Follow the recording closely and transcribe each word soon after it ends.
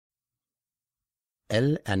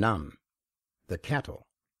Al-Anam, the cattle.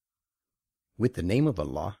 With the name of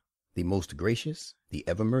Allah, the most gracious, the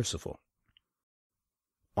ever merciful.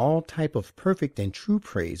 All type of perfect and true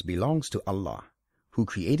praise belongs to Allah, who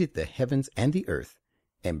created the heavens and the earth,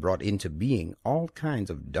 and brought into being all kinds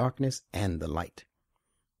of darkness and the light.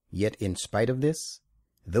 Yet in spite of this,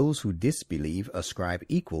 those who disbelieve ascribe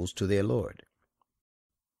equals to their Lord.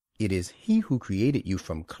 It is He who created you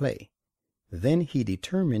from clay. Then He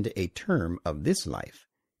determined a term of this life,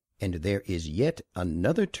 and there is yet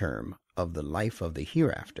another term of the life of the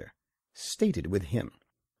hereafter, stated with Him.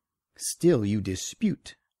 Still you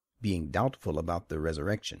dispute, being doubtful about the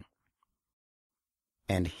resurrection.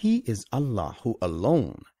 And He is Allah who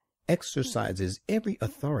alone exercises every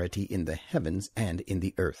authority in the heavens and in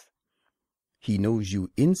the earth. He knows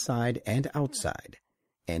you inside and outside,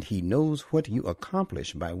 and He knows what you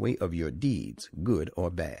accomplish by way of your deeds, good or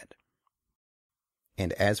bad.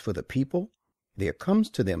 And as for the people, there comes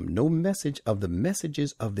to them no message of the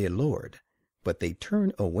messages of their Lord, but they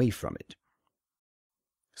turn away from it.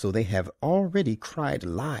 So they have already cried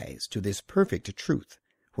lies to this perfect truth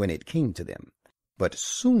when it came to them, but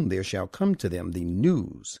soon there shall come to them the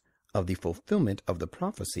news of the fulfillment of the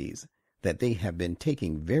prophecies that they have been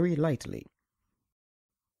taking very lightly.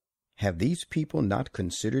 Have these people not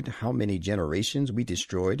considered how many generations we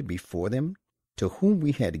destroyed before them, to whom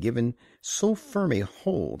we had given so firm a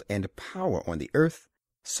hold and power on the earth,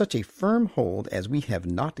 such a firm hold as we have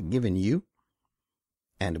not given you?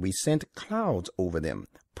 And we sent clouds over them,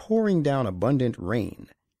 pouring down abundant rain,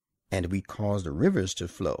 and we caused rivers to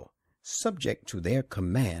flow, subject to their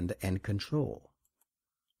command and control.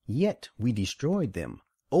 Yet we destroyed them,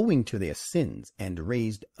 owing to their sins, and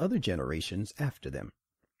raised other generations after them.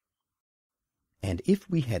 And if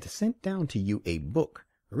we had sent down to you a book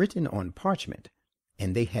written on parchment,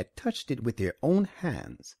 and they had touched it with their own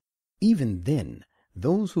hands, even then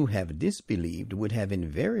those who have disbelieved would have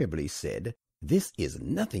invariably said, "This is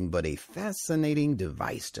nothing but a fascinating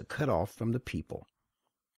device to cut off from the people."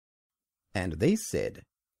 And they said,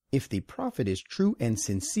 "If the prophet is true and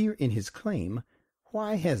sincere in his claim,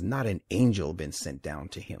 why has not an angel been sent down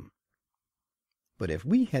to him? But if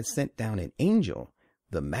we had sent down an angel,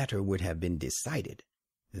 the matter would have been decided.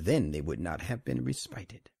 Then they would not have been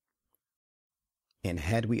respited. And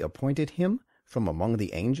had we appointed him from among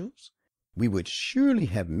the angels, we would surely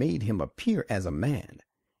have made him appear as a man,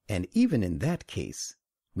 and even in that case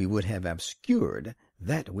we would have obscured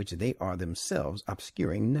that which they are themselves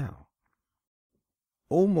obscuring now.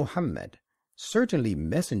 O Muhammad, certainly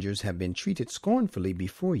messengers have been treated scornfully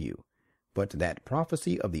before you, but that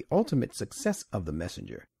prophecy of the ultimate success of the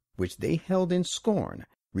messenger, which they held in scorn,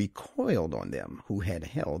 recoiled on them who had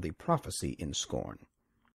held the prophecy in scorn.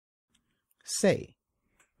 Say,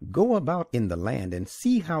 go about in the land and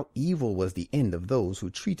see how evil was the end of those who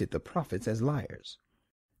treated the prophets as liars.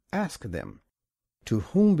 Ask them, to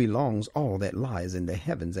whom belongs all that lies in the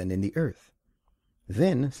heavens and in the earth?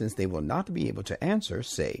 Then, since they will not be able to answer,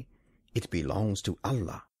 say, it belongs to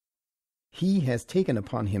Allah. He has taken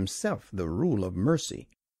upon himself the rule of mercy,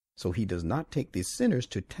 so he does not take the sinners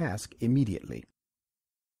to task immediately.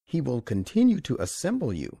 He will continue to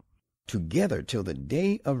assemble you together till the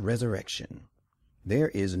day of resurrection. There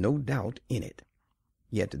is no doubt in it.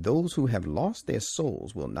 Yet those who have lost their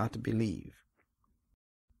souls will not believe.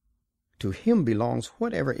 To him belongs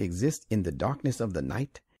whatever exists in the darkness of the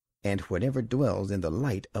night, and whatever dwells in the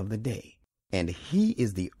light of the day, and he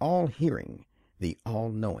is the all-hearing, the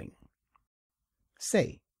all-knowing.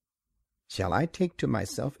 Say, shall I take to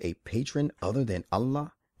myself a patron other than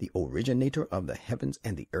Allah, the originator of the heavens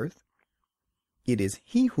and the earth? It is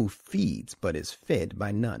He who feeds but is fed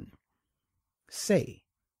by none. Say,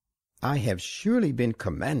 I have surely been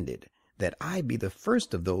commanded that I be the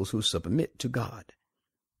first of those who submit to God.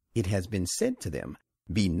 It has been said to them,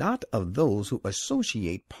 be not of those who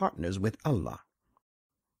associate partners with Allah.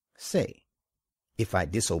 Say, if I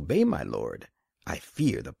disobey my Lord, I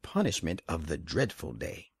fear the punishment of the dreadful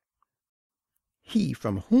day. He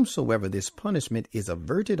from whomsoever this punishment is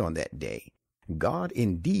averted on that day, God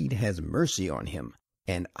indeed has mercy on him,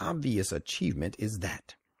 and obvious achievement is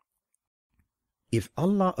that. If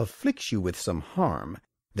Allah afflicts you with some harm,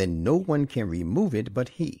 then no one can remove it but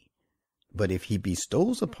He. But if He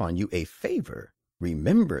bestows upon you a favor,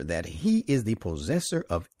 remember that He is the possessor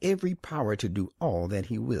of every power to do all that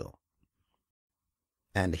He will.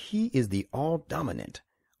 And He is the all-dominant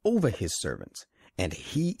over His servants, and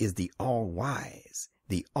He is the all-wise,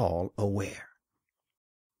 the all-aware.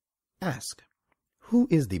 Ask, who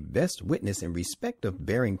is the best witness in respect of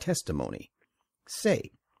bearing testimony?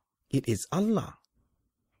 Say, it is Allah.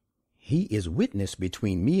 He is witness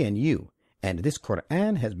between me and you, And this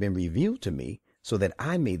Quran has been revealed to me so that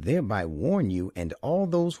I may thereby warn you and all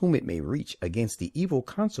those whom it may reach against the evil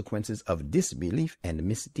consequences of disbelief and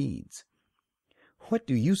misdeeds. What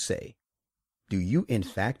do you say? Do you in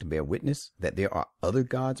fact bear witness that there are other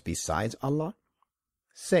gods besides Allah?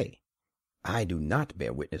 Say, I do not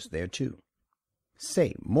bear witness thereto.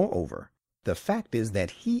 Say, moreover, the fact is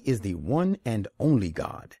that He is the one and only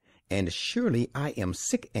God, and surely I am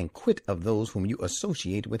sick and quit of those whom you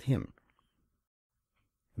associate with Him.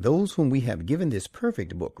 Those whom we have given this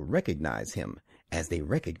perfect book recognize Him as they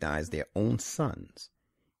recognize their own sons.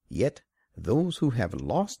 Yet those who have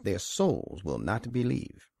lost their souls will not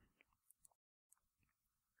believe.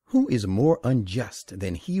 Who is more unjust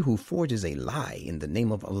than he who forges a lie in the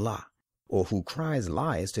name of Allah, or who cries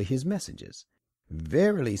lies to His messages?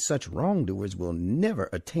 Verily, such wrongdoers will never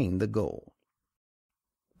attain the goal.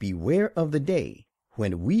 Beware of the day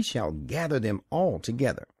when we shall gather them all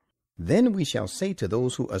together. Then we shall say to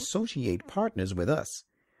those who associate partners with us,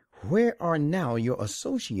 where are now your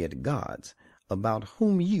associate gods, about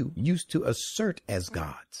whom you used to assert as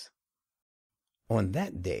gods? On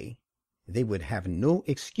that day, they would have no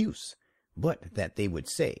excuse, but that they would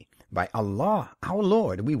say, by Allah, our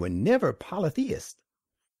Lord, we were never polytheists.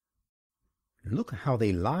 Look how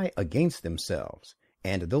they lie against themselves,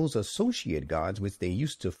 and those associate gods which they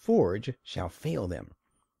used to forge shall fail them.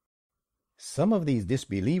 Some of these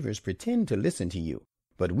disbelievers pretend to listen to you,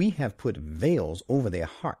 but we have put veils over their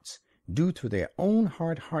hearts due to their own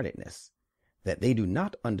hard-heartedness, that they do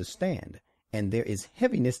not understand, and there is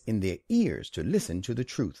heaviness in their ears to listen to the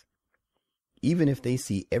truth. Even if they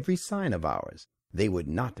see every sign of ours, they would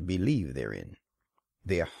not believe therein.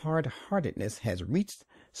 Their hard-heartedness has reached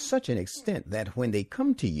such an extent that when they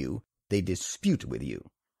come to you, they dispute with you.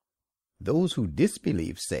 Those who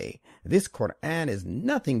disbelieve say, this Quran is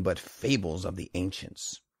nothing but fables of the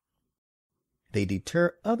ancients. They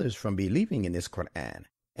deter others from believing in this Quran,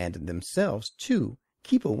 and themselves, too,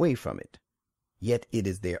 keep away from it. Yet it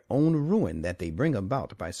is their own ruin that they bring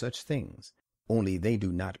about by such things, only they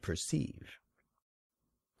do not perceive.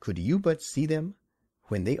 Could you but see them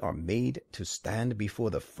when they are made to stand before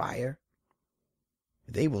the fire?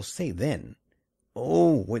 They will say then,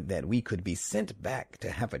 oh, would that we could be sent back to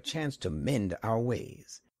have a chance to mend our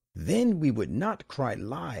ways. Then we would not cry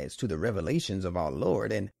lies to the revelations of our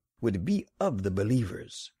Lord, and would be of the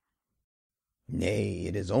believers. Nay,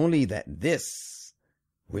 it is only that this,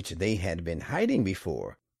 which they had been hiding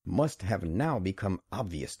before, must have now become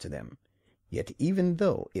obvious to them. Yet even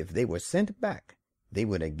though, if they were sent back, they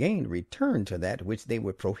would again return to that which they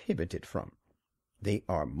were prohibited from. They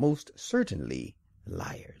are most certainly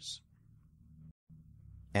liars.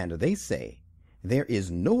 And they say, there is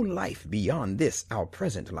no life beyond this our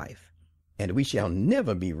present life, and we shall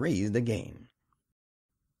never be raised again.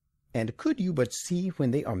 And could you but see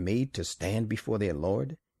when they are made to stand before their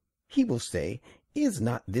Lord? He will say, is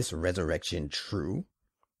not this resurrection true?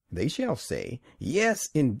 They shall say, yes,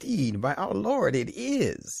 indeed, by our Lord it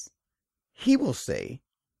is. He will say,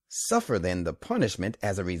 suffer then the punishment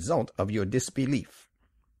as a result of your disbelief.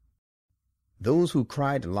 Those who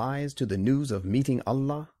cried lies to the news of meeting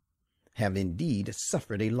Allah have indeed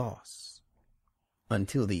suffered a loss,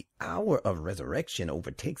 until the hour of resurrection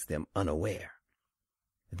overtakes them unaware.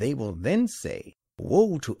 They will then say,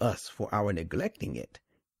 woe to us for our neglecting it,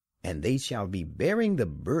 and they shall be bearing the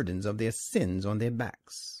burdens of their sins on their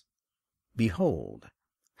backs. Behold,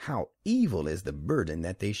 how evil is the burden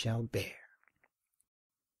that they shall bear.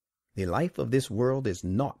 The life of this world is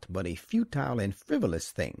naught but a futile and frivolous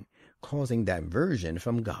thing, causing diversion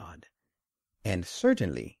from God. And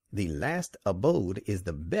certainly the last abode is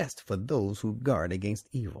the best for those who guard against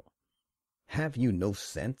evil. Have you no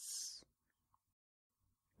sense?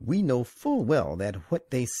 We know full well that what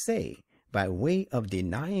they say by way of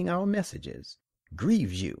denying our messages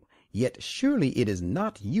grieves you, yet surely it is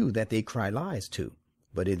not you that they cry lies to,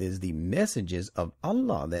 but it is the messages of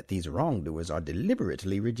Allah that these wrongdoers are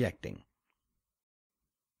deliberately rejecting.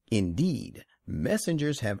 Indeed,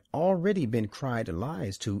 messengers have already been cried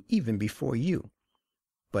lies to even before you,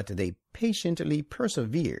 but they patiently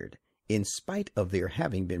persevered in spite of their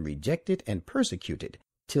having been rejected and persecuted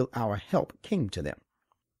till our help came to them.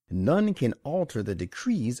 None can alter the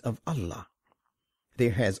decrees of Allah.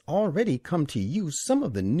 There has already come to you some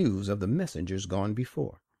of the news of the messengers gone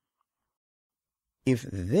before. If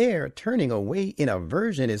their turning away in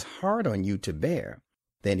aversion is hard on you to bear,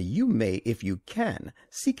 then you may, if you can,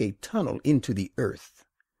 seek a tunnel into the earth,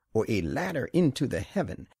 or a ladder into the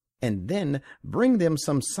heaven, and then bring them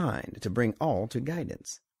some sign to bring all to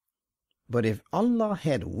guidance. But if Allah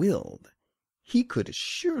had willed, he could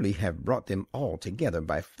surely have brought them all together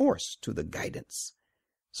by force to the guidance.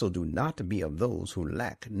 So do not be of those who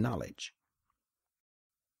lack knowledge.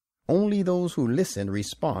 Only those who listen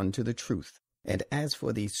respond to the truth. And as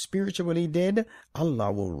for the spiritually dead,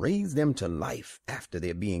 Allah will raise them to life after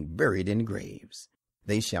their being buried in graves.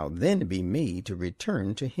 They shall then be made to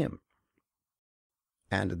return to him.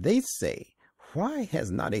 And they say, why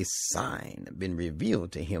has not a sign been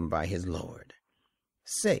revealed to him by his Lord?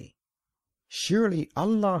 Say, surely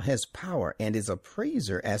Allah has power and is a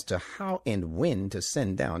praiser as to how and when to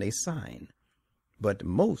send down a sign. But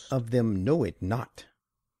most of them know it not.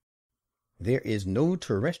 There is no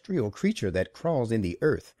terrestrial creature that crawls in the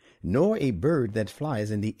earth, nor a bird that flies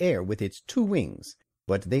in the air with its 2 wings,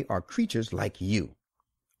 but they are creatures like you,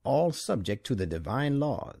 all subject to the divine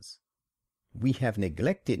laws. We have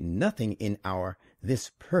neglected nothing in this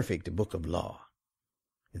perfect book of law.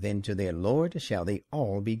 Then to their Lord shall they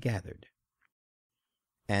all be gathered.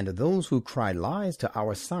 And those who cry lies to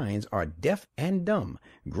our signs are deaf and dumb,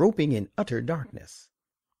 groping in utter darkness.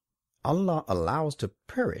 Allah allows to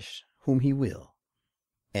perish whom he will,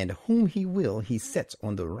 and whom he will he sets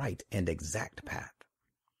on the right and exact path.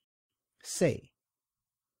 Say,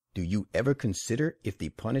 do you ever consider if the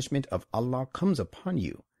punishment of Allah comes upon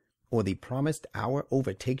you, or the promised hour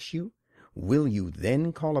overtakes you, will you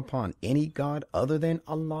then call upon any god other than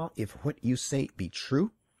Allah if what you say be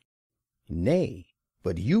true? Nay,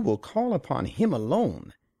 but you will call upon him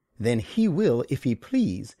alone. Then he will, if he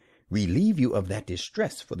please, relieve you of that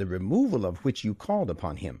distress for the removal of which you called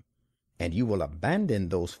upon him, and you will abandon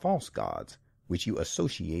those false gods which you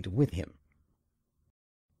associate with him.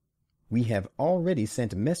 We have already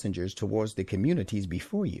sent messengers towards the communities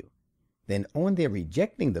before you. Then on their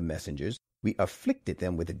rejecting the messengers, we afflicted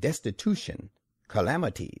them with destitution,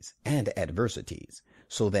 calamities, and adversities,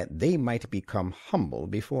 so that they might become humble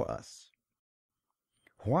before us.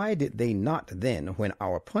 Why did they not then, when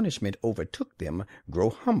our punishment overtook them,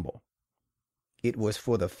 grow humble? It was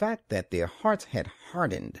for the fact that their hearts had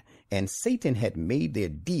hardened, and Satan had made their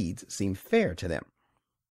deeds seem fair to them.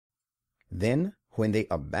 Then, when they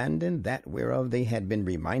abandoned that whereof they had been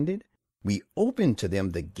reminded, we opened to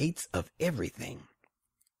them the gates of everything,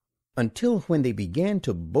 until when they began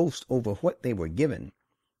to boast over what they were given,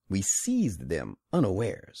 we seized them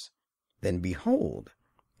unawares. Then behold,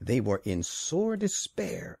 they were in sore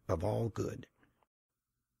despair of all good.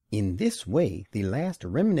 In this way, the last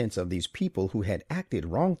remnants of these people who had acted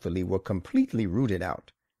wrongfully were completely rooted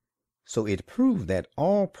out. So it proved that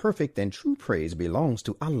all perfect and true praise belongs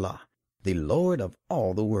to Allah, the Lord of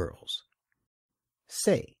all the worlds.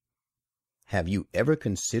 Say, have you ever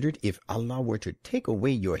considered if Allah were to take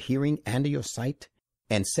away your hearing and your sight,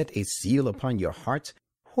 and set a seal upon your hearts,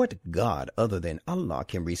 what God other than Allah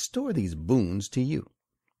can restore these boons to you?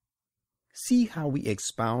 See how we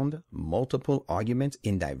expound multiple arguments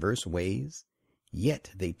in diverse ways, yet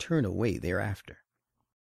they turn away thereafter.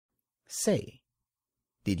 Say,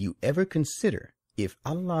 did you ever consider if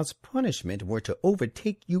Allah's punishment were to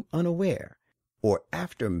overtake you unaware, or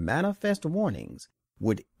after manifest warnings,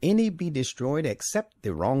 would any be destroyed except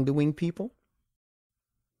the wrongdoing people?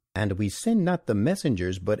 And we send not the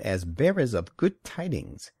messengers but as bearers of good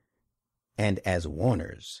tidings, and as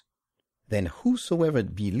warners. Then whosoever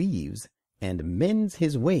believes and mends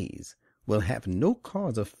his ways will have no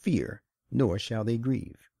cause of fear, nor shall they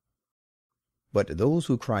grieve. But those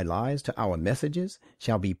who cry lies to our messages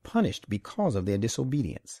shall be punished because of their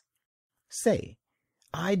disobedience. Say,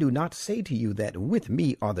 I do not say to you that with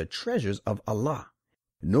me are the treasures of Allah,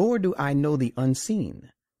 nor do I know the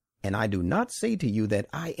unseen, and I do not say to you that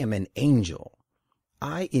I am an angel.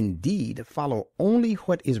 I indeed follow only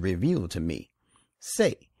what is revealed to me.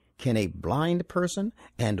 Say, can a blind person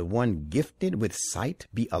and one gifted with sight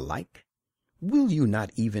be alike? Will you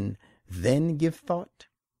not even then give thought?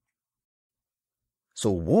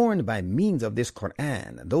 So warn by means of this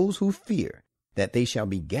Qur'an those who fear that they shall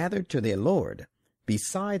be gathered to their Lord,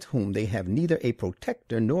 besides whom they have neither a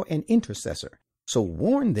protector nor an intercessor. So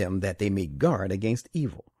warn them that they may guard against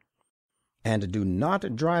evil. And do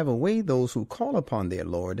not drive away those who call upon their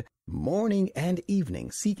Lord morning and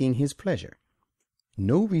evening, seeking his pleasure.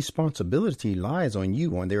 No responsibility lies on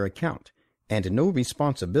you on their account, and no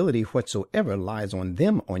responsibility whatsoever lies on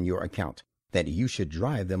them on your account, that you should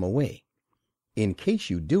drive them away. In case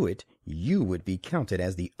you do it, you would be counted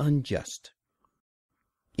as the unjust.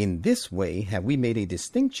 In this way have we made a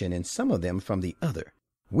distinction in some of them from the other,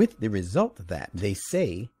 with the result that they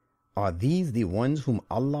say, are these the ones whom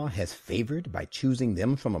Allah has favored by choosing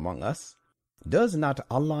them from among us? Does not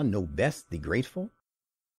Allah know best the grateful?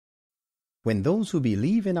 When those who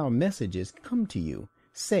believe in our messages come to you,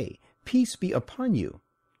 say, Peace be upon you.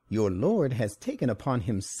 Your Lord has taken upon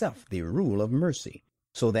himself the rule of mercy,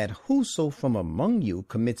 so that whoso from among you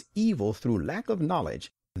commits evil through lack of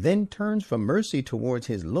knowledge, then turns from mercy towards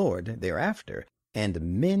his Lord thereafter, and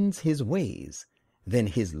mends his ways, then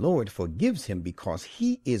his Lord forgives him, because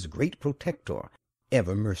he is great protector,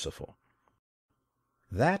 ever merciful.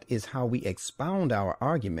 That is how we expound our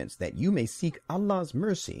arguments, that you may seek Allah's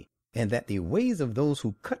mercy, and that the ways of those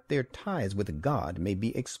who cut their ties with God may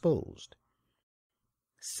be exposed.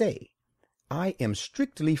 Say, I am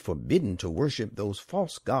strictly forbidden to worship those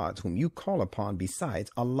false gods whom you call upon besides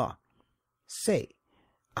Allah. Say,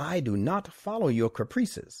 I do not follow your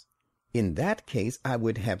caprices. In that case, I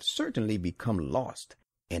would have certainly become lost,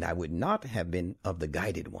 and I would not have been of the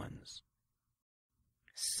guided ones.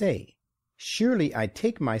 Say, surely I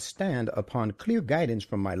take my stand upon clear guidance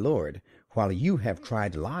from my Lord, while you have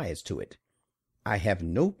tried lies to it. I have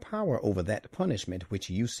no power over that punishment which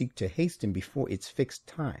you seek to hasten before its fixed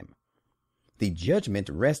time. The judgment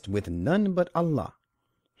rests with none but Allah.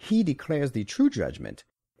 He declares the true judgment,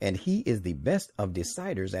 and he is the best of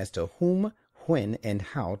deciders as to whom, when, and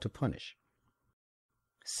how to punish.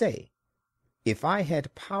 Say, if I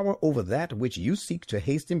had power over that which you seek to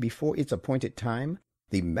hasten before its appointed time,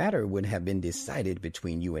 the matter would have been decided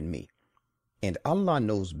between you and me. And Allah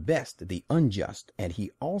knows best the unjust, and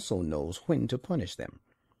he also knows when to punish them.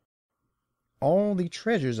 All the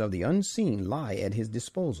treasures of the unseen lie at his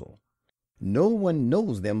disposal. No one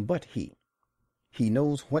knows them but he. He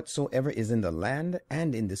knows whatsoever is in the land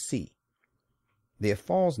and in the sea. There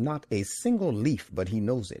falls not a single leaf but he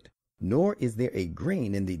knows it, nor is there a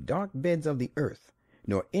grain in the dark beds of the earth,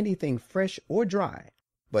 nor anything fresh or dry,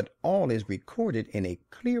 but all is recorded in a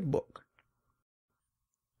clear book.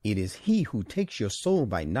 It is he who takes your soul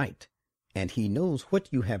by night, and he knows what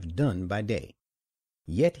you have done by day.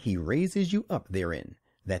 Yet he raises you up therein,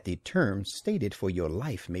 that the term stated for your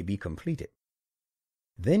life may be completed.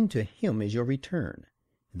 Then to him is your return.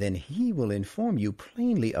 Then he will inform you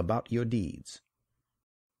plainly about your deeds.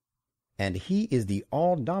 And he is the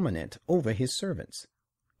all-dominant over his servants,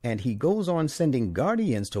 and he goes on sending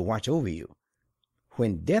guardians to watch over you.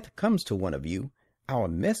 When death comes to one of you, our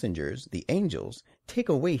messengers, the angels, take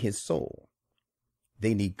away his soul.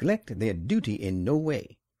 They neglect their duty in no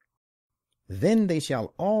way. Then they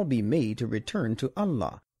shall all be made to return to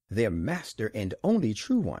Allah, their master and only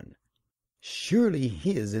true one. Surely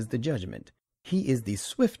his is the judgment. He is the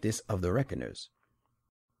swiftest of the reckoners.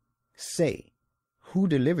 Say, who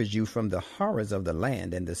delivers you from the horrors of the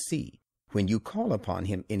land and the sea, when you call upon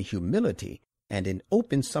him in humility and in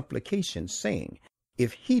open supplication, saying,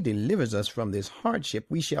 if he delivers us from this hardship,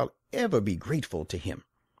 we shall ever be grateful to him.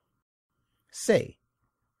 Say,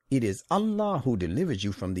 it is Allah who delivers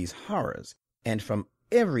you from these horrors and from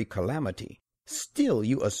every calamity. Still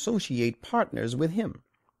you associate partners with him.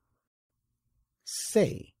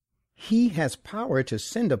 Say, he has power to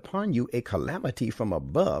send upon you a calamity from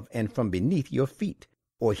above and from beneath your feet,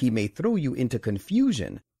 or he may throw you into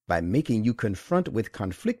confusion by making you confront with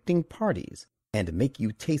conflicting parties, and make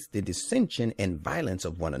you taste the dissension and violence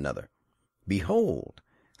of one another. Behold,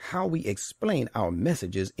 how we explain our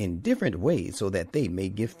messages in different ways so that they may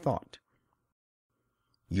give thought.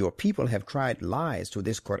 Your people have tried lies to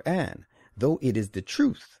this Quran, though it is the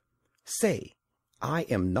truth. Say, I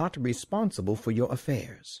am not responsible for your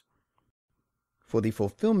affairs. For the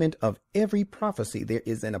fulfillment of every prophecy there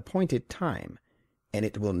is an appointed time, and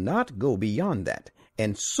it will not go beyond that,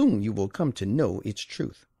 and soon you will come to know its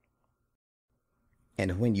truth.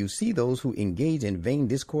 And when you see those who engage in vain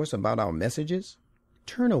discourse about our messages,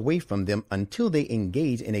 turn away from them until they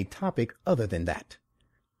engage in a topic other than that.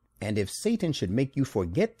 And if Satan should make you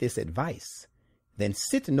forget this advice, then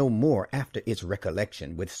sit no more after its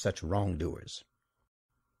recollection with such wrongdoers.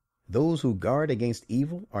 Those who guard against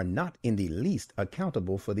evil are not in the least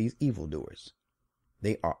accountable for these evildoers.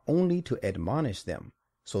 They are only to admonish them,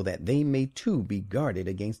 so that they may too be guarded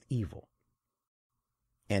against evil.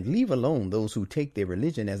 And leave alone those who take their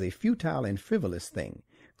religion as a futile and frivolous thing,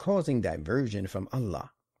 causing diversion from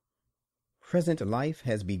Allah. Present life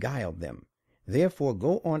has beguiled them. Therefore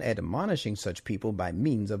go on admonishing such people by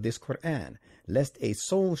means of this Quran, lest a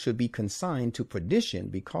soul should be consigned to perdition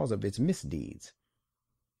because of its misdeeds.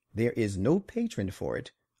 There is no patron for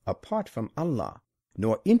it apart from Allah,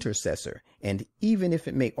 nor intercessor, and even if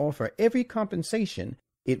it may offer every compensation,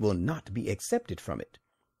 it will not be accepted from it.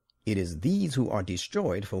 It is these who are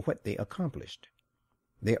destroyed for what they accomplished.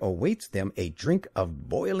 There awaits them a drink of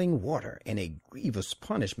boiling water and a grievous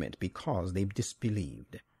punishment because they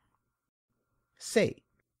disbelieved. Say,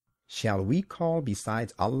 shall we call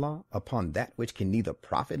besides Allah upon that which can neither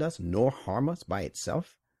profit us nor harm us by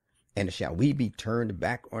itself? And shall we be turned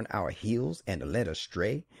back on our heels and led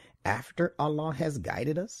astray after Allah has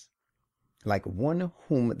guided us? Like one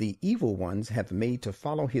whom the evil ones have made to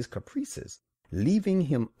follow his caprices, leaving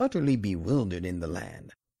him utterly bewildered in the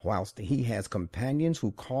land, whilst he has companions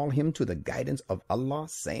who call him to the guidance of Allah,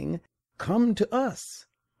 saying, "Come to us."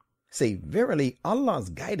 Say, verily, Allah's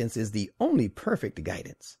guidance is the only perfect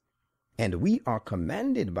guidance, and we are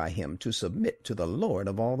commanded by him to submit to the Lord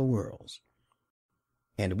of all the worlds.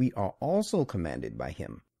 And we are also commanded by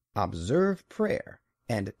him, observe prayer,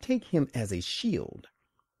 and take him as a shield,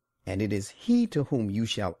 and it is he to whom you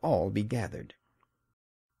shall all be gathered.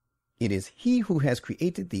 It is he who has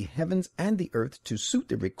created the heavens and the earth to suit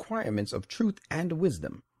the requirements of truth and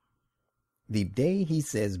wisdom. The day he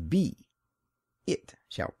says be, it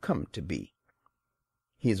shall come to be.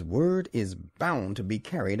 His word is bound to be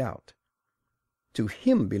carried out. To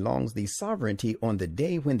him belongs the sovereignty on the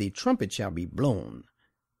day when the trumpet shall be blown.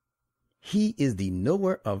 He is the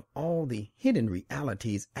knower of all the hidden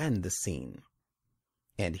realities and the seen,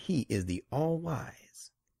 and he is the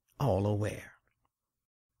all-wise, all-aware.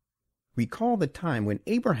 Recall the time when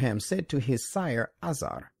Abraham said to his sire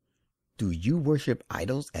Azar, "Do you worship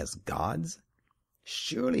idols as gods?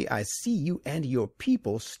 Surely I see you and your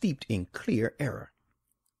people steeped in clear error."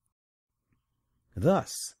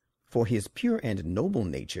 Thus, for his pure and noble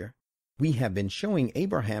nature, we have been showing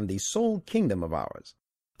Abraham the sole kingdom of ours,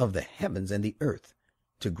 of the heavens and the earth,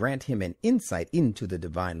 to grant him an insight into the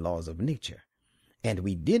divine laws of nature, and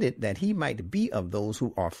we did it that he might be of those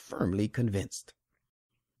who are firmly convinced.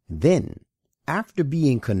 Then, after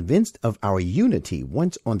being convinced of our unity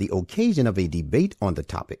once on the occasion of a debate on the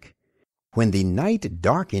topic, when the night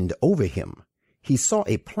darkened over him, he saw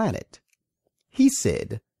a planet. He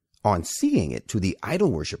said, on seeing it, to the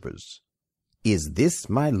idol worshippers, "Is this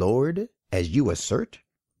my Lord, as you assert?"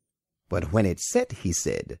 But when it set, he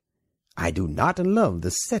said, "I do not love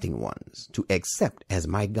the setting ones to accept as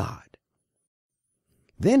my God."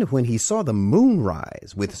 Then when he saw the moon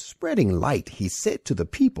rise with spreading light, he said to the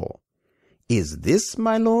people, "Is this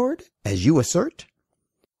my Lord, as you assert?"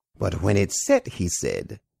 But when it set, he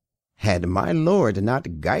said, "Had my Lord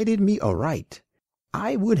not guided me aright,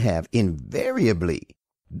 I would have invariably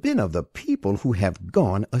been of the people who have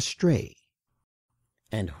gone astray."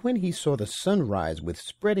 And when he saw the sun rise with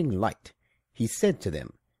spreading light, he said to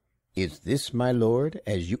them, "Is this my Lord,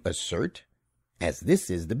 as you assert? As this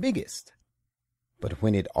is the biggest." But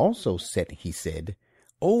when it also set, he said,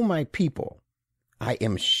 "O my people, I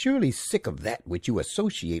am surely sick of that which you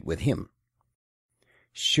associate with him.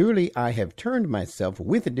 Surely I have turned myself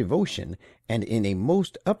with devotion and in a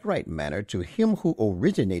most upright manner to him who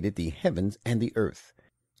originated the heavens and the earth.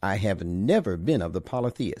 I have never been of the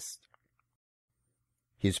polytheists."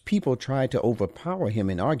 His people tried to overpower him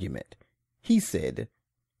in argument. He said,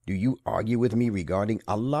 "Do you argue with me regarding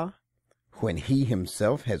Allah, when he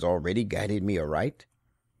himself has already guided me aright?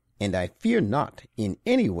 And I fear not in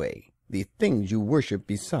any way the things you worship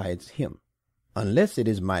besides him, unless it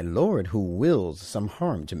is my Lord who wills some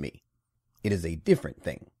harm to me. It is a different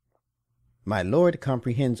thing. My Lord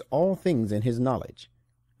comprehends all things in his knowledge.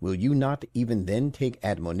 Will you not even then take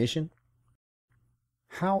admonition?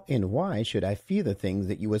 How and why should I fear the things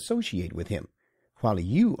that you associate with him, while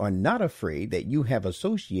you are not afraid that you have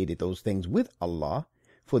associated those things with Allah,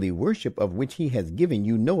 for the worship of which he has given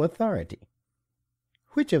you no authority?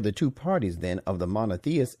 Which of the two parties, then, of the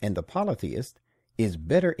monotheist and the polytheist, is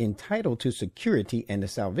better entitled to security and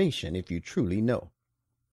salvation, if you truly know?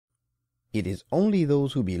 It is only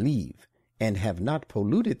those who believe and have not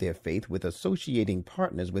polluted their faith with associating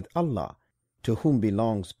partners with Allah, to whom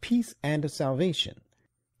belongs peace and salvation.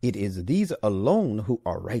 It is these alone who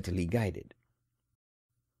are rightly guided.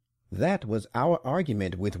 That was our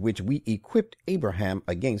argument with which we equipped Abraham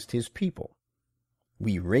against his people.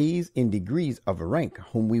 We raise in degrees of rank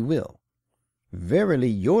whom we will. Verily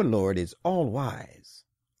your Lord is all-wise,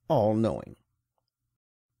 all-knowing.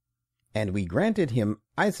 And we granted him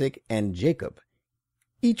Isaac and Jacob.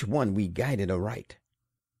 Each one we guided aright.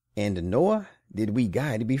 And Noah did we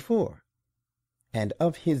guide before. And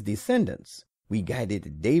of his descendants we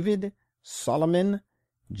guided David, Solomon,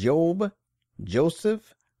 Job,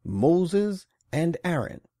 Joseph, Moses, and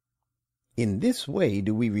Aaron. In this way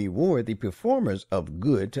do we reward the performers of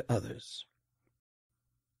good to others.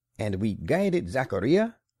 And we guided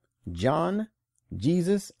Zachariah, John,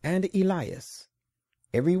 Jesus, and Elias.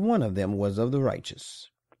 Every one of them was of the righteous.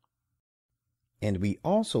 And we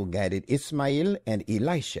also guided Ismail and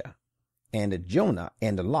Elisha, and Jonah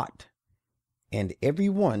and Lot. And every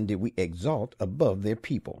one did we exalt above their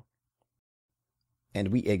people. And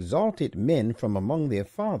we exalted men from among their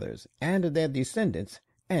fathers and their descendants,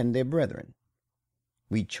 and their brethren.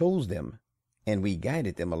 We chose them, and we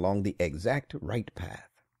guided them along the exact right path.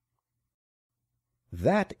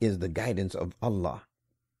 That is the guidance of Allah.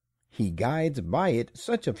 He guides by it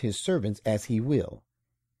such of his servants as he will.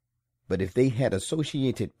 But if they had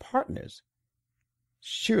associated partners,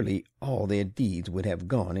 surely all their deeds would have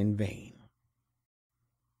gone in vain.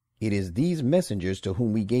 It is these messengers to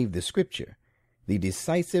whom we gave the scripture, the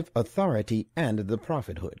decisive authority, and the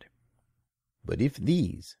prophethood. But if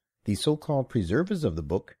these, the so-called preservers of the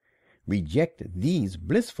book, reject these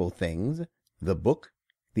blissful things, the book,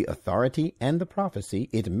 the authority, and the prophecy,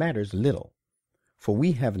 it matters little, for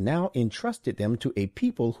we have now entrusted them to a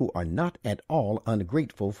people who are not at all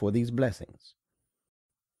ungrateful for these blessings.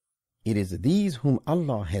 It is these whom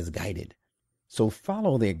Allah has guided, so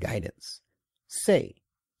follow their guidance. Say,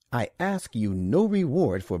 I ask you no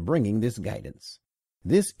reward for bringing this guidance.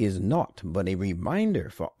 This is naught but a reminder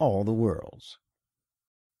for all the worlds.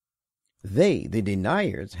 They, the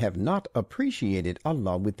deniers, have not appreciated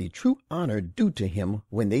Allah with the true honor due to him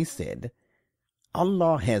when they said,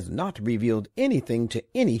 Allah has not revealed anything to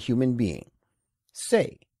any human being.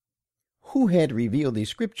 Say, who had revealed the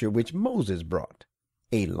scripture which Moses brought,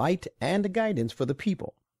 a light and guidance for the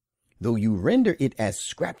people, though you render it as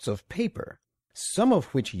scraps of paper, some of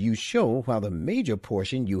which you show while the major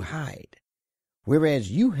portion you hide,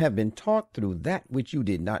 whereas you have been taught through that which you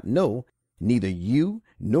did not know, neither you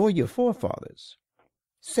nor your forefathers.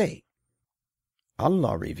 Say,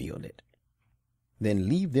 Allah revealed it. Then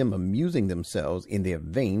leave them amusing themselves in their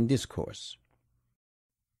vain discourse.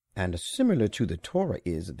 And similar to the Torah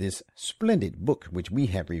is this splendid book which we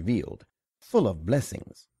have revealed, full of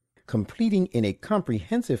blessings, completing in a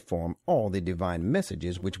comprehensive form all the divine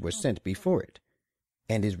messages which were sent before it,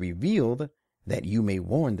 and is revealed that you may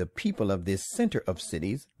warn the people of this center of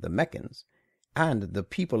cities, the Meccans, and the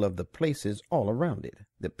people of the places all around it,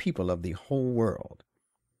 the people of the whole world.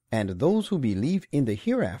 And those who believe in the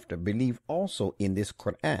hereafter believe also in this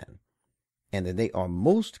Quran, and that they are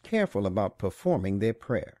most careful about performing their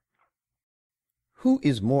prayer. Who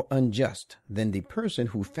is more unjust than the person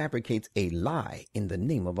who fabricates a lie in the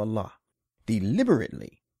name of Allah,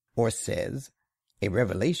 deliberately, or says, a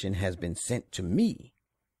revelation has been sent to me,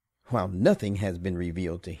 while nothing has been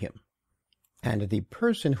revealed to him? And the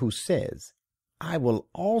person who says, I will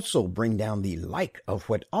also bring down the like of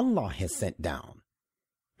what Allah has sent down.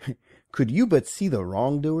 Could you but see the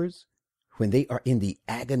wrongdoers when they are in the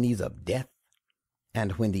agonies of death,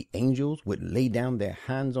 and when the angels would lay down their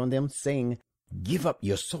hands on them, saying, Give up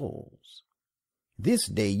your souls. This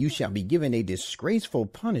day you shall be given a disgraceful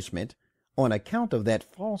punishment on account of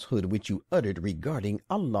that falsehood which you uttered regarding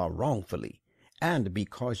Allah wrongfully, and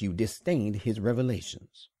because you disdained his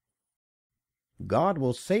revelations. God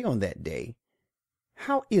will say on that day,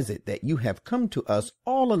 How is it that you have come to us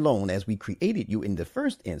all alone as we created you in the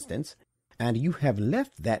first instance, and you have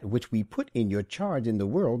left that which we put in your charge in the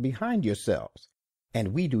world behind yourselves,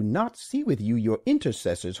 and we do not see with you your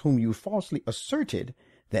intercessors whom you falsely asserted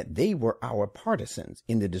that they were our partisans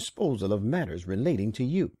in the disposal of matters relating to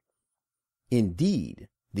you? Indeed,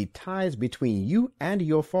 the ties between you and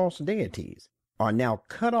your false deities are now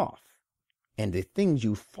cut off, and the things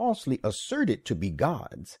you falsely asserted to be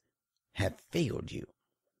gods have failed you.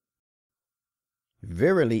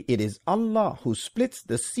 Verily, it is Allah who splits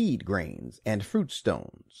the seed grains and fruit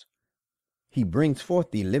stones. He brings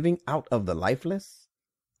forth the living out of the lifeless,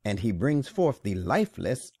 and he brings forth the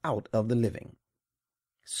lifeless out of the living.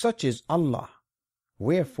 Such is Allah,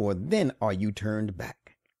 wherefore then are you turned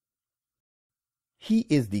back. He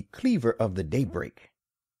is the cleaver of the daybreak,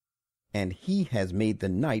 and he has made the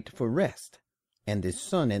night for rest, and the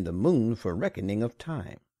sun and the moon for reckoning of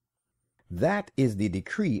time. That is the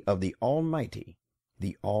decree of the Almighty,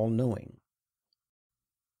 the All-Knowing.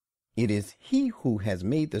 It is he who has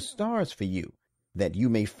made the stars for you, that you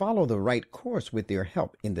may follow the right course with their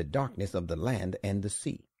help in the darkness of the land and the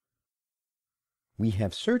sea. We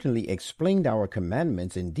have certainly explained our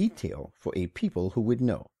commandments in detail for a people who would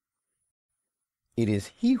know. It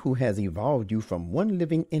is he who has evolved you from one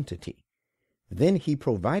living entity. Then he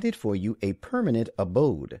provided for you a permanent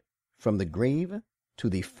abode, from the grave to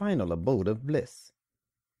the final abode of bliss,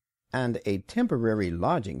 and a temporary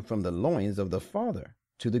lodging from the loins of the father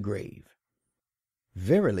to the grave.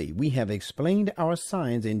 Verily, we have explained our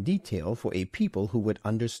signs in detail for a people who would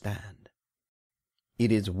understand.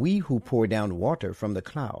 It is we who pour down water from the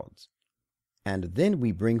clouds, and then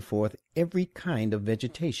we bring forth every kind of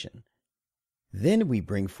vegetation. Then we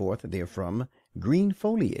bring forth therefrom green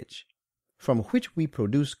foliage, from which we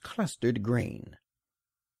produce clustered grain.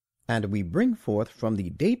 And we bring forth from the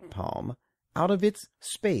date palm, out of its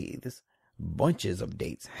spathes, bunches of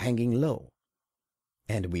dates hanging low.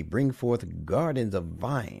 And we bring forth gardens of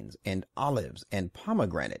vines and olives and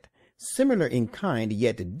pomegranate, similar in kind,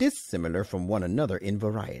 yet dissimilar from one another in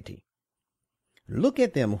variety. Look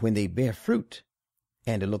at them when they bear fruit,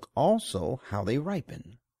 and look also how they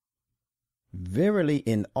ripen. Verily,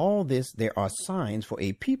 in all this there are signs for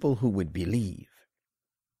a people who would believe.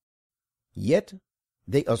 Yet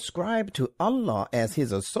they ascribe to Allah as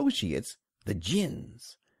his associates the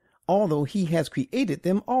jinns, although he has created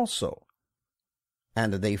them also.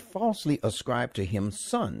 And they falsely ascribe to him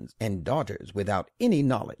sons and daughters without any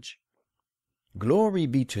knowledge. Glory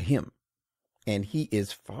be to him, and he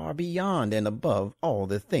is far beyond and above all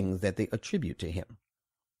the things that they attribute to him.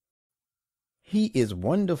 He is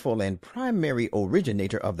wonderful and primary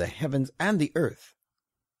originator of the heavens and the earth.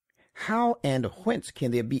 How and whence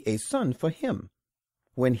can there be a son for him,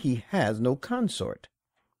 when he has no consort?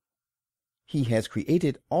 He has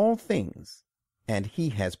created all things, and he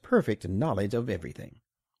has perfect knowledge of everything.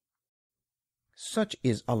 Such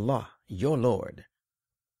is Allah, your Lord.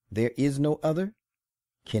 There is no other,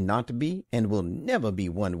 cannot be, and will never be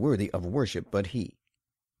one worthy of worship but he,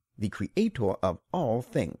 the creator of all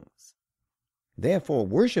things. Therefore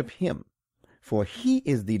worship him, for he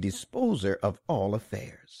is the disposer of all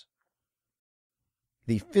affairs.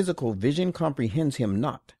 The physical vision comprehends him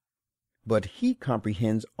not, but he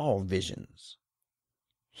comprehends all visions.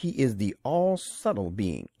 He is the all-subtle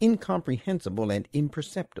being, incomprehensible and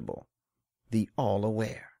imperceptible, the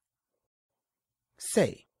all-aware.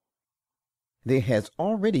 Say, there has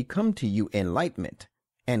already come to you enlightenment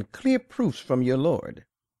and clear proofs from your Lord.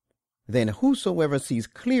 Then whosoever sees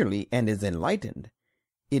clearly and is enlightened,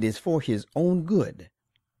 it is for his own good,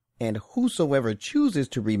 and whosoever chooses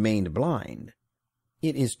to remain blind,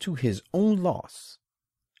 it is to his own loss.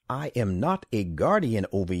 I am not a guardian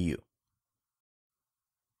over you.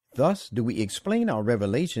 Thus do we explain our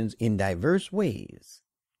revelations in diverse ways,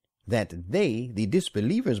 that they, the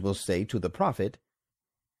disbelievers, will say to the prophet,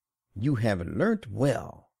 You have learnt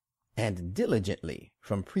well and diligently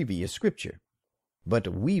from previous scripture, but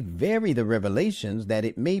we vary the revelations that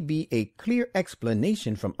it may be a clear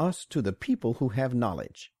explanation from us to the people who have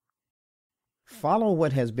knowledge. Follow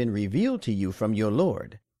what has been revealed to you from your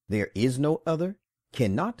Lord. There is no other,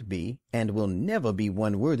 cannot be, and will never be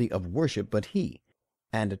one worthy of worship but he,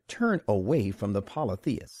 and turn away from the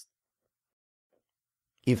polytheists.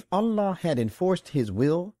 If Allah had enforced his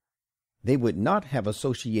will, they would not have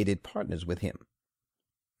associated partners with him.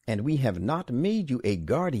 And we have not made you a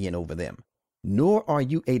guardian over them, nor are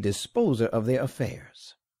you a disposer of their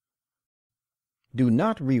affairs. Do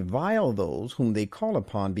not revile those whom they call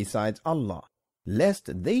upon besides Allah,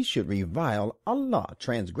 lest they should revile Allah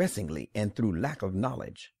transgressingly and through lack of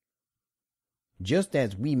knowledge. Just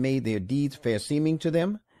as we made their deeds fair seeming to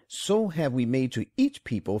them, so have we made to each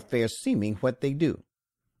people fair seeming what they do.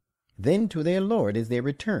 Then to their Lord is their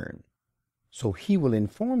return, so he will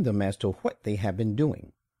inform them as to what they have been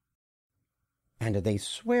doing. And they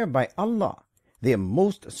swear by Allah their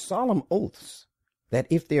most solemn oaths, that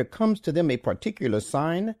if there comes to them a particular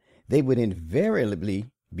sign, they would invariably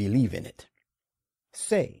believe in it.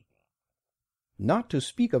 Say, not to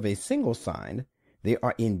speak of a single sign, there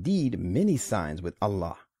are indeed many signs with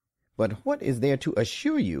Allah, but what is there to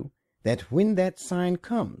assure you that when that sign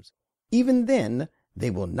comes, even then they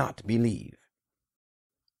will not believe?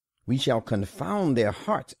 We shall confound their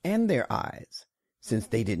hearts and their eyes, since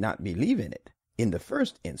they did not believe in it in the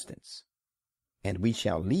first instance, and we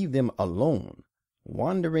shall leave them alone,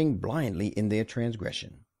 wandering blindly in their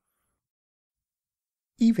transgression.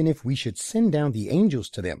 Even if we should send down the angels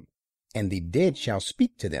to them, and the dead shall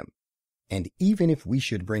speak to them, and even if we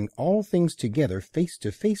should bring all things together face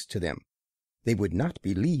to face to them, they would not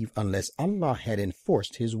believe unless Allah had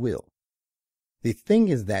enforced his will. The thing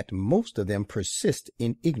is that most of them persist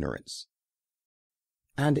in ignorance.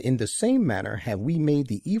 And in the same manner have we made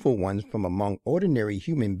the evil ones from among ordinary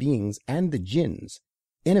human beings and the jinns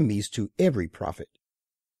enemies to every prophet.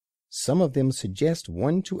 Some of them suggest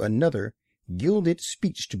one to another gilded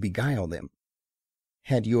speech to beguile them.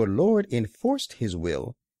 Had your Lord enforced his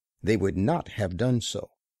will, they would not have done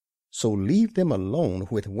so. So leave them alone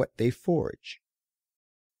with what they forge.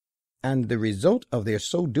 And the result of their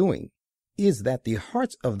so doing is that the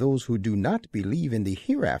hearts of those who do not believe in the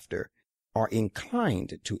hereafter are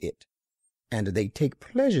inclined to it, and they take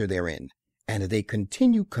pleasure therein, and they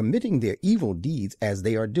continue committing their evil deeds as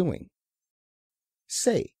they are doing.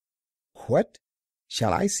 Say, what?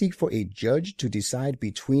 Shall I seek for a judge to decide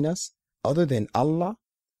between us other than Allah,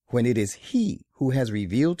 when it is he who has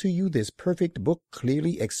revealed to you this perfect book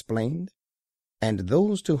clearly explained? And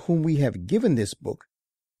those to whom we have given this book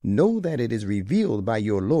know that it is revealed by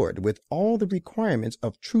your Lord with all the requirements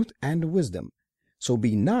of truth and wisdom, so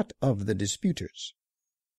be not of the disputers.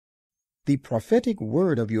 The prophetic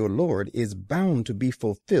word of your Lord is bound to be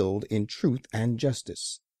fulfilled in truth and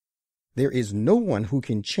justice. There is no one who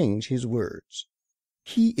can change his words.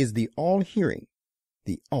 He is the all-hearing,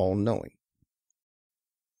 the all-knowing.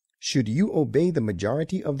 Should you obey the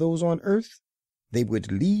majority of those on earth, they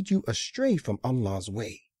would lead you astray from Allah's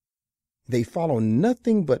way. They follow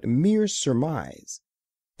nothing but mere surmise,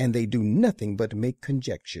 and they do nothing but make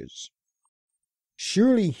conjectures.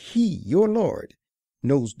 Surely He, your Lord,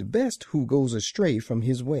 knows best who goes astray from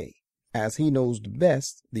His way, as He knows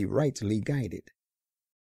best the rightly guided.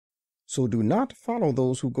 So do not follow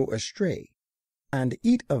those who go astray, and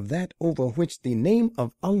eat of that over which the name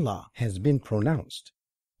of Allah has been pronounced,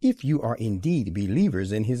 if you are indeed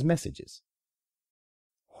believers in His messages.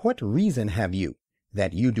 What reason have you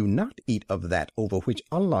that you do not eat of that over which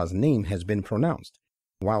Allah's name has been pronounced,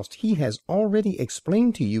 whilst He has already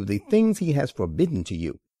explained to you the things He has forbidden to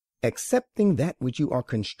you, excepting that which you are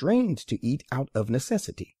constrained to eat out of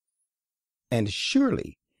necessity? And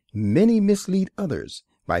surely many mislead others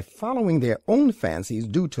by following their own fancies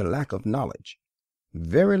due to lack of knowledge.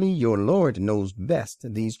 Verily your Lord knows best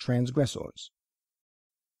these transgressors.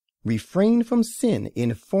 Refrain from sin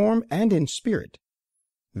in form and in spirit.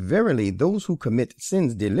 Verily those who commit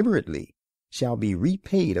sins deliberately shall be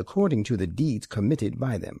repaid according to the deeds committed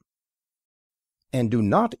by them. And do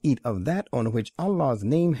not eat of that on which Allah's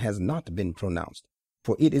name has not been pronounced,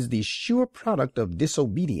 for it is the sure product of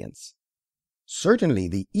disobedience. Certainly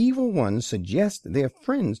the evil ones suggest their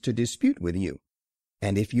friends to dispute with you,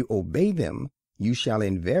 and if you obey them, you shall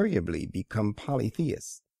invariably become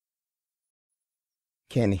polytheists.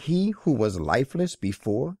 Can he who was lifeless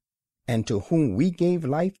before, and to whom we gave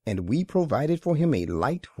life and we provided for him a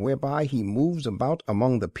light whereby he moves about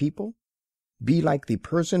among the people, be like the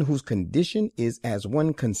person whose condition is as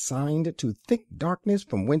one consigned to thick darkness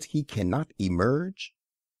from whence he cannot emerge?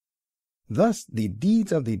 Thus the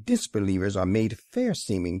deeds of the disbelievers are made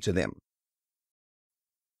fair-seeming to them.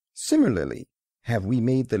 Similarly, have we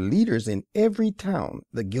made the leaders in every town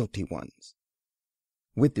the guilty ones,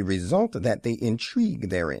 with the result that they intrigue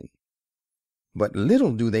therein. But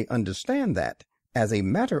little do they understand that, as a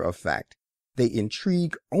matter of fact, they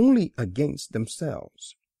intrigue only against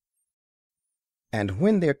themselves. And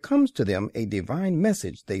when there comes to them a divine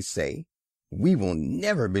message, they say, "We will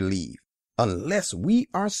never believe, unless we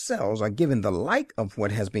ourselves are given the like of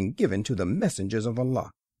what has been given to the messengers of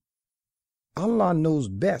Allah." Allah knows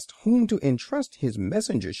best whom to entrust His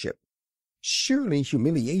messengership. Surely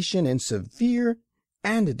humiliation and severe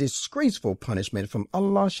and disgraceful punishment from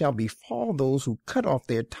Allah shall befall those who cut off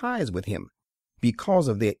their ties with Him because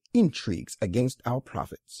of their intrigues against our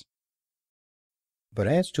prophets. But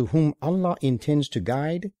as to whom Allah intends to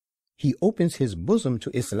guide, He opens his bosom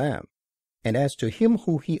to Islam, and as to him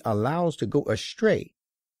who He allows to go astray,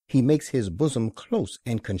 He makes his bosom close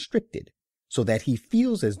and constricted, so that he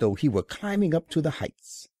feels as though he were climbing up to the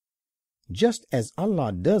heights. Just as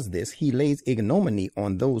Allah does this, He lays ignominy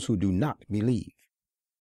on those who do not believe.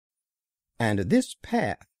 And this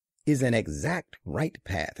path is an exact right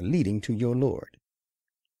path leading to your Lord.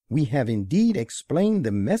 We have indeed explained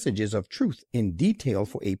the messages of truth in detail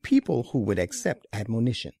for a people who would accept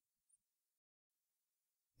admonition.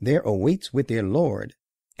 There awaits with their Lord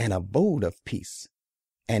an abode of peace,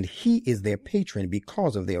 and He is their patron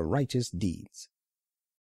because of their righteous deeds.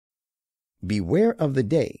 Beware of the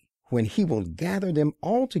day when He will gather them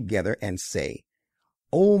all together and say,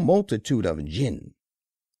 "O multitude of jinn,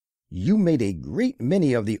 you made a great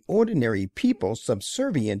many of the ordinary people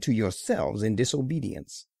subservient to yourselves in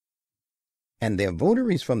disobedience." And their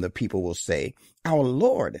votaries from the people will say, "Our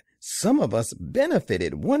Lord, some of us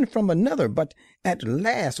benefited one from another, but at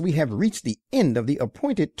last we have reached the end of the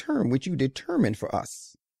appointed term which you determined for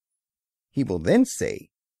us." He will then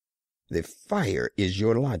say, "The fire is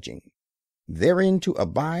your lodging, therein to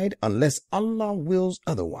abide unless Allah wills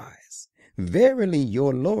otherwise. Verily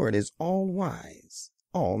your Lord is all-wise,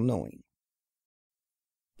 all-knowing."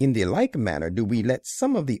 In the like manner do we let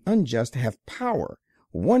some of the unjust have power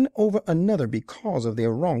one over another because of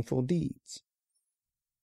their wrongful deeds.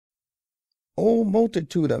 O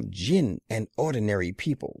multitude of jinn and ordinary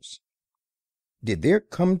peoples, did there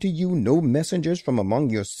come to you no messengers from among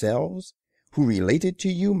yourselves who related to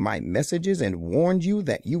you my messages and warned you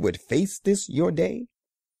that you would face this your day?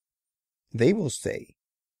 They will say,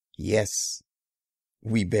 "Yes,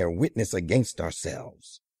 we bear witness against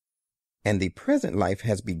ourselves," and the present life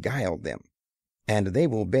has beguiled them, and they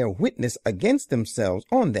will bear witness against themselves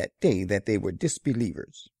on that day that they were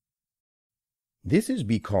disbelievers. This is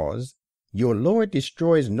because your Lord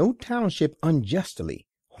destroys no township unjustly,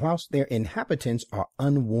 whilst their inhabitants are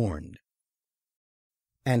unwarned.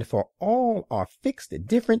 And for all are fixed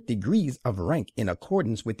different degrees of rank in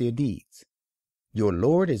accordance with their deeds. Your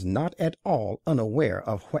Lord is not at all unaware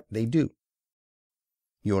of what they do.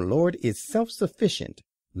 Your Lord is self-sufficient,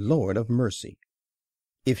 Lord of mercy.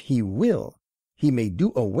 If he will, he may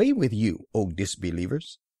do away with you, O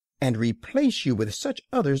disbelievers, and replace you with such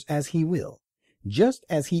others as he will, just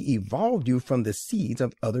as he evolved you from the seeds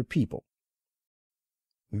of other people.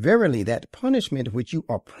 Verily, that punishment which you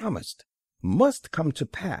are promised must come to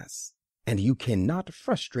pass, and you cannot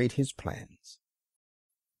frustrate his plans.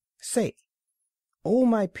 Say, O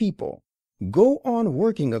my people, go on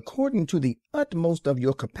working according to the utmost of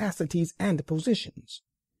your capacities and positions.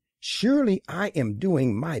 Surely I am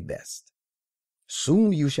doing my best.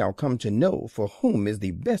 Soon you shall come to know for whom is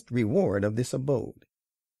the best reward of this abode.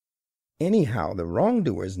 Anyhow, the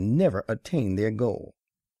wrongdoers never attain their goal.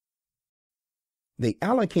 They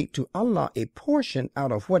allocate to Allah a portion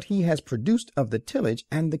out of what he has produced of the tillage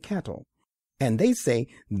and the cattle, and they say,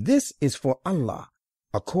 this is for Allah,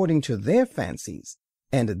 according to their fancies,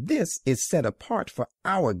 and this is set apart for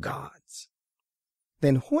our gods.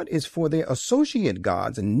 Then what is for their associate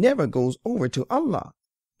gods never goes over to Allah,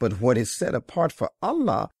 but what is set apart for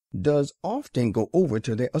Allah does often go over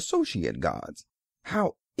to their associate gods.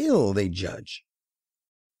 How ill they judge!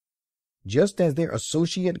 Just as their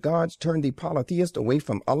associate gods turned the polytheist away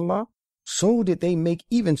from Allah, so did they make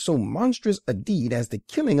even so monstrous a deed as the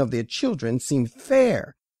killing of their children seem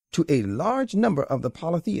fair to a large number of the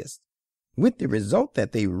polytheists, with the result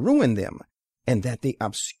that they ruin them and that they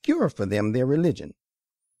obscure for them their religion.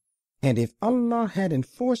 And if Allah had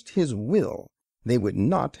enforced his will, they would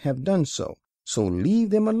not have done so. So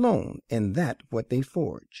leave them alone in that what they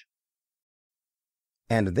forge.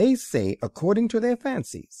 And they say, according to their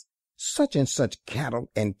fancies, such and such cattle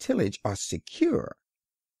and tillage are secure.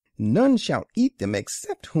 None shall eat them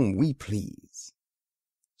except whom we please.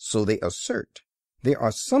 So they assert, there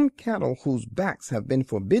are some cattle whose backs have been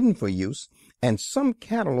forbidden for use, and some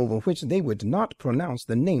cattle over which they would not pronounce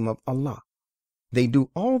the name of Allah. They do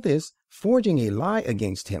all this, forging a lie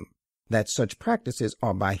against him, that such practices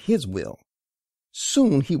are by his will.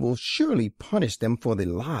 Soon he will surely punish them for the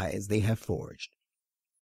lies they have forged.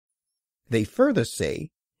 They further say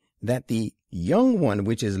that the young one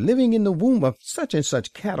which is living in the womb of such and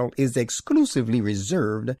such cattle is exclusively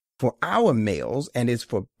reserved for our males and is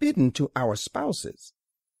forbidden to our spouses.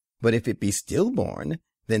 But if it be stillborn,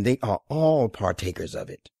 then they are all partakers of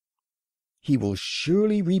it. He will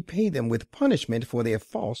surely repay them with punishment for their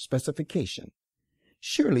false specification.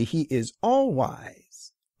 Surely he is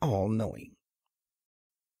all-wise, all-knowing.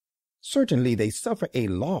 Certainly they suffer a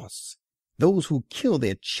loss, those who kill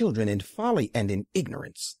their children in folly and in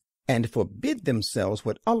ignorance, and forbid themselves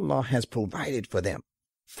what Allah has provided for them,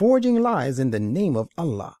 forging lies in the name of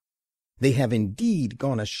Allah. They have indeed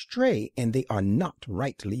gone astray, and they are not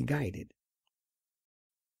rightly guided.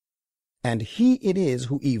 And he it is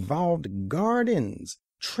who evolved gardens,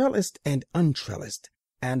 trellised and untrellised,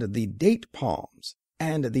 and the date palms,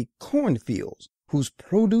 and the cornfields, whose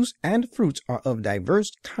produce and fruits are of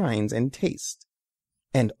diverse kinds and taste,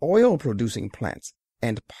 and oil-producing plants,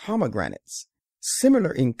 and pomegranates,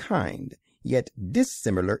 similar in kind, yet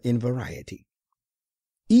dissimilar in variety.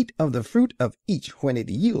 Eat of the fruit of each when it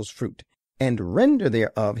yields fruit, and render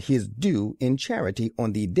thereof his due in charity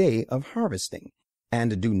on the day of harvesting,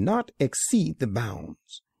 and do not exceed the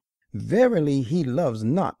bounds. Verily he loves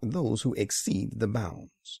not those who exceed the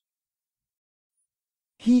bounds.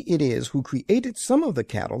 He it is who created some of the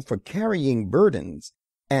cattle for carrying burdens,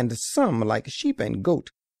 and some, like sheep and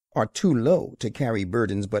goat, are too low to carry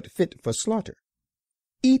burdens but fit for slaughter.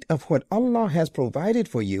 Eat of what Allah has provided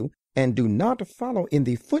for you, and do not follow in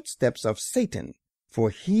the footsteps of Satan,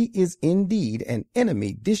 for he is indeed an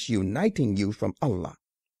enemy disuniting you from Allah.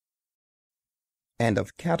 And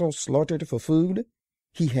of cattle slaughtered for food,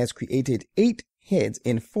 he has created 8 heads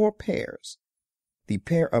in 4 pairs, the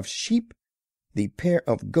pair of sheep, the pair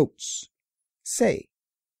of goats. Say,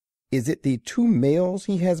 is it the 2 males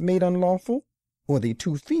he has made unlawful, or the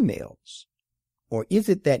 2 females? Or is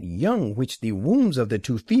it that young which the wombs of the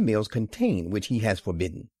 2 females contain, which he has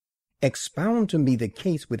forbidden? Expound to me the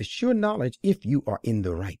case with sure knowledge if you are in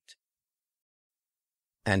the right.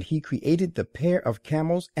 And he created the pair of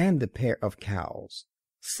camels and the pair of cows.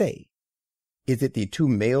 Say, is it the 2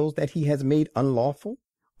 males that he has made unlawful,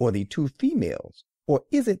 or the 2 females? Or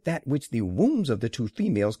is it that which the wombs of the 2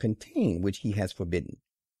 females contain, which he has forbidden?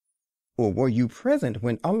 Or were you present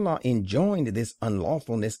when Allah enjoined this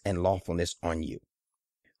unlawfulness and lawfulness on you?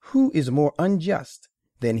 Who is more unjust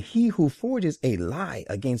than he who forges a lie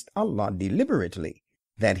against Allah deliberately,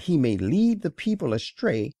 that he may lead the people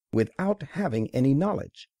astray without having any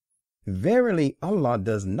knowledge? Verily, Allah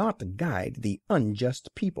does not guide the unjust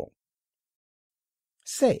people.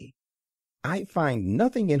 Say, I find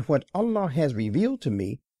nothing in what Allah has revealed to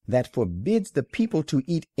me that forbids the people to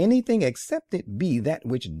eat anything except it be that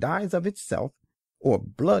which dies of itself, or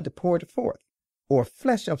blood poured forth, or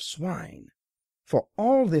flesh of swine. For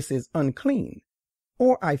all this is unclean.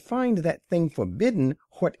 Or I find that thing forbidden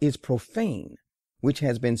what is profane, which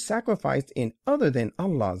has been sacrificed in other than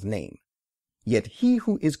Allah's name. Yet he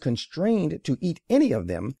who is constrained to eat any of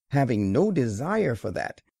them, having no desire for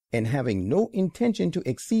that, and having no intention to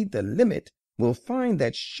exceed the limit, will find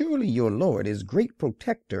that surely your Lord is great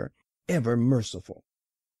protector, ever merciful.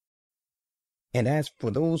 And as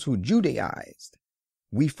for those who Judaized,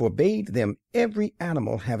 we forbade them every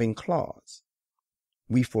animal having claws.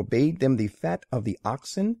 We forbade them the fat of the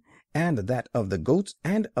oxen, and that of the goats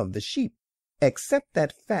and of the sheep, except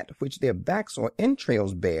that fat which their backs or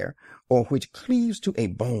entrails bear, or which cleaves to a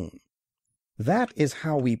bone. That is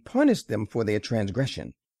how we punish them for their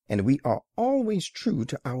transgression, and we are always true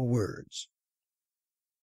to our words.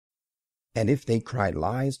 And if they cry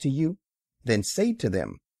lies to you, then say to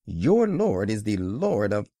them, Your Lord is the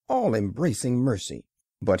Lord of all embracing mercy,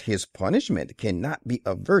 but his punishment cannot be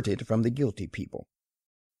averted from the guilty people.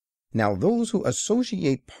 Now those who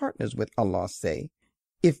associate partners with Allah say,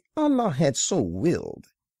 If Allah had so willed,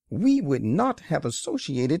 we would not have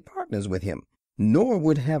associated partners with him, nor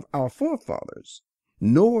would have our forefathers,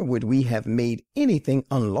 nor would we have made anything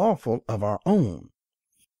unlawful of our own.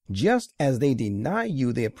 Just as they deny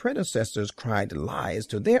you, their predecessors cried lies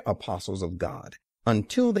to their apostles of God,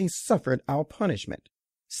 until they suffered our punishment.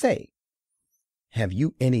 Say, have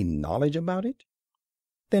you any knowledge about it?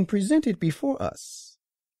 Then present it before us.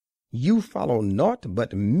 You follow naught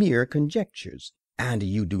but mere conjectures, and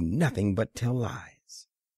you do nothing but tell lies.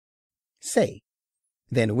 Say,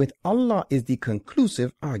 then with Allah is the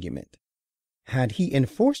conclusive argument. Had he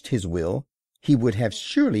enforced his will, he would have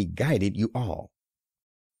surely guided you all.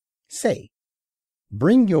 Say,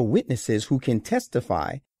 bring your witnesses who can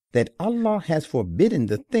testify that Allah has forbidden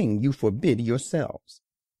the thing you forbid yourselves.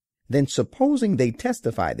 Then supposing they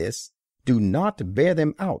testify this, do not bear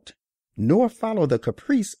them out, nor follow the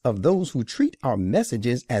caprice of those who treat our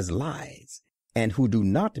messages as lies, and who do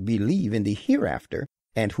not believe in the hereafter,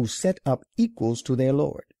 and who set up equals to their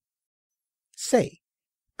Lord. Say,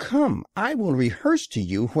 come, I will rehearse to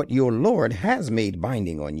you what your Lord has made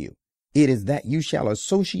binding on you. It is that you shall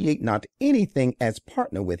associate not anything as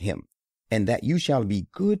partner with him, and that you shall be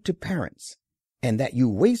good to parents, and that you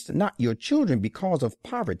waste not your children because of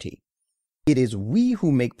poverty. It is we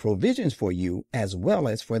who make provisions for you as well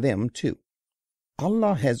as for them too.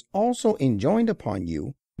 Allah has also enjoined upon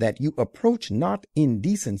you that you approach not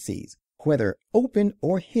indecencies, whether open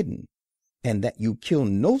or hidden, and that you kill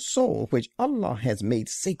no soul which Allah has made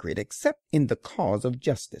sacred except in the cause of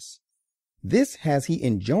justice. This has he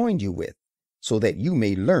enjoined you with, so that you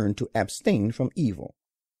may learn to abstain from evil.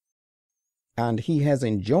 And he has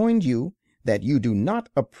enjoined you that you do not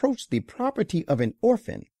approach the property of an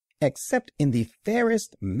orphan except in the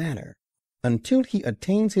fairest manner, until he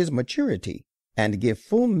attains his maturity, and give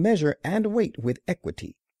full measure and weight with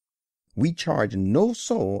equity. We charge no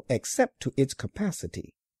soul except to its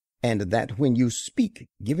capacity, and that when you speak,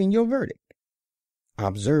 giving your verdict,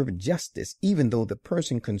 observe justice even though the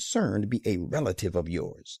person concerned be a relative of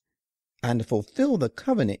yours, and fulfill the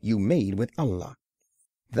covenant you made with Allah.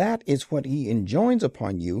 That is what he enjoins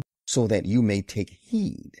upon you, so that you may take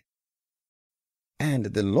heed. And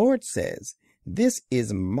the Lord says, This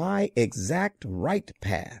is my exact right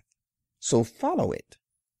path, so follow it,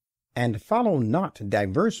 and follow not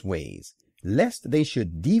diverse ways, lest they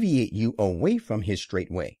should deviate you away from his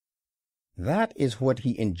straight way. That is what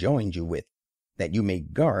he enjoins you with, that you may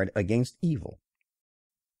guard against evil.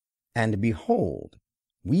 And behold,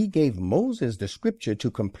 we gave Moses the scripture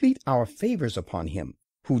to complete our favors upon him,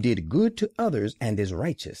 who did good to others and is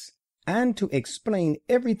righteous, and to explain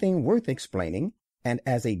everything worth explaining, and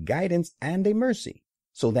as a guidance and a mercy,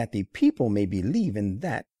 so that the people may believe in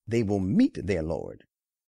that they will meet their Lord.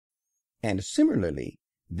 And similarly,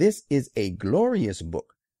 this is a glorious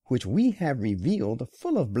book, which we have revealed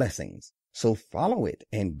full of blessings, so follow it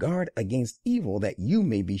and guard against evil, that you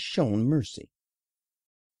may be shown mercy.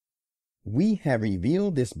 We have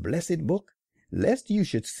revealed this blessed book, lest you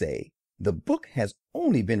should say, the book has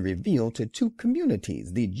only been revealed to two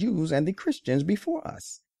communities, the Jews and the Christians before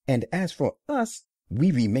us, and as for us, we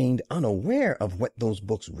remained unaware of what those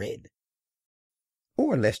books read.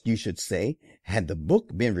 Or lest you should say, had the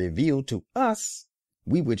book been revealed to us,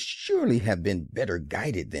 we would surely have been better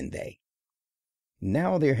guided than they.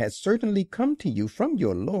 Now there has certainly come to you from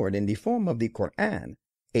your Lord in the form of the Quran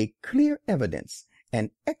a clear evidence, an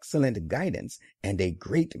excellent guidance, and a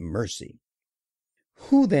great mercy.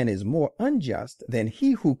 Who then is more unjust than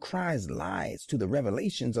he who cries lies to the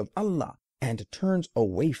revelations of Allah and turns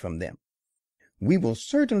away from them? We will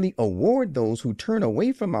certainly award those who turn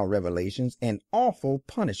away from our revelations an awful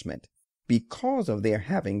punishment because of their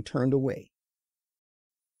having turned away.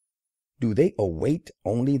 Do they await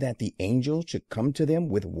only that the angels should come to them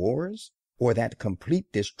with wars, or that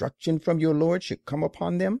complete destruction from your Lord should come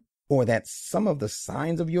upon them, or that some of the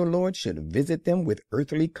signs of your Lord should visit them with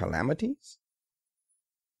earthly calamities?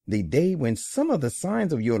 The day when some of the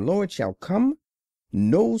signs of your Lord shall come,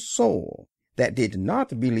 no soul that did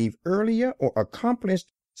not believe earlier or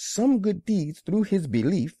accomplished some good deeds through his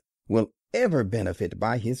belief will ever benefit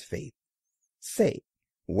by his faith. Say,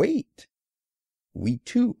 wait. We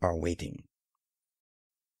too are waiting.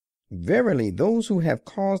 Verily, those who have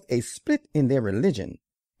caused a split in their religion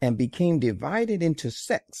and became divided into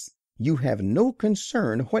sects, you have no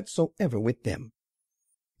concern whatsoever with them.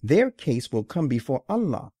 Their case will come before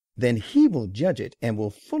Allah, then he will judge it and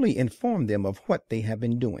will fully inform them of what they have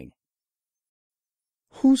been doing.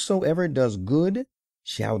 Whosoever does good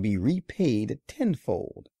shall be repaid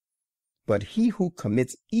tenfold, but he who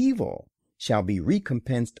commits evil shall be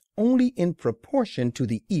recompensed only in proportion to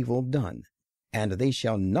the evil done, and they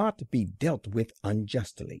shall not be dealt with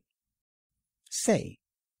unjustly. Say,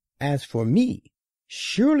 as for me,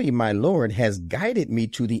 surely my Lord has guided me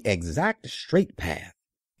to the exact straight path,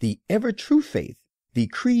 the ever true faith, the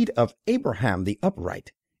creed of Abraham the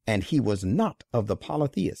upright, and he was not of the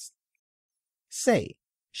polytheists. Say,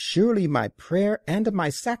 surely my prayer and my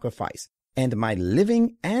sacrifice, and my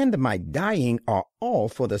living and my dying are all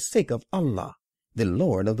for the sake of Allah, the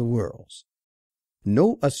Lord of the worlds.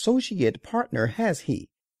 No associate partner has he,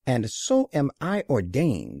 and so am I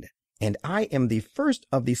ordained, and I am the first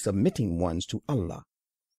of the submitting ones to Allah.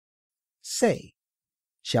 Say,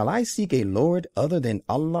 shall I seek a Lord other than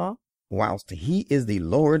Allah, whilst he is the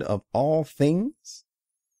Lord of all things?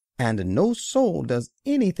 And no soul does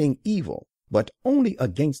anything evil, but only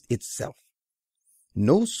against itself.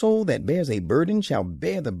 No soul that bears a burden shall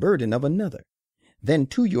bear the burden of another. Then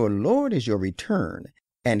to your Lord is your return,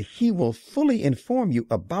 and he will fully inform you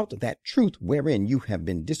about that truth wherein you have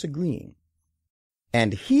been disagreeing.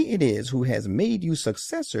 And he it is who has made you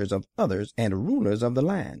successors of others and rulers of the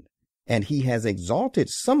land, and he has exalted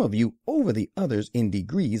some of you over the others in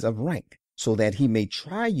degrees of rank, so that he may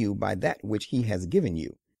try you by that which he has given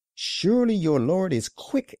you. Surely your Lord is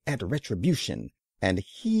quick at retribution, and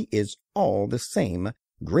he is all the same,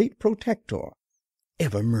 great protector,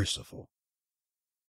 ever merciful.